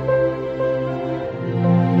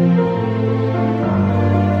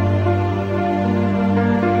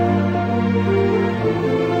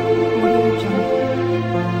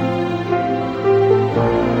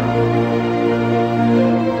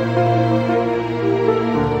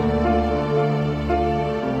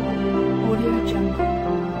 Audio Jungle.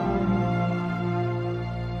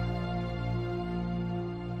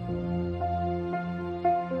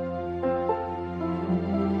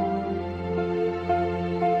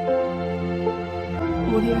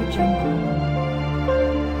 Audio Jungle.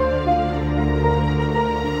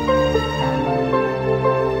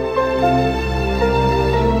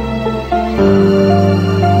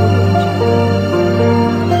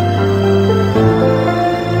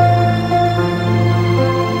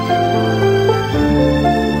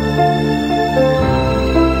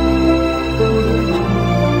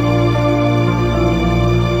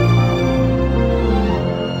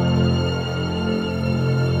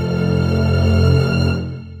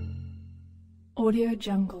 Audio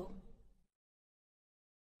Jungle.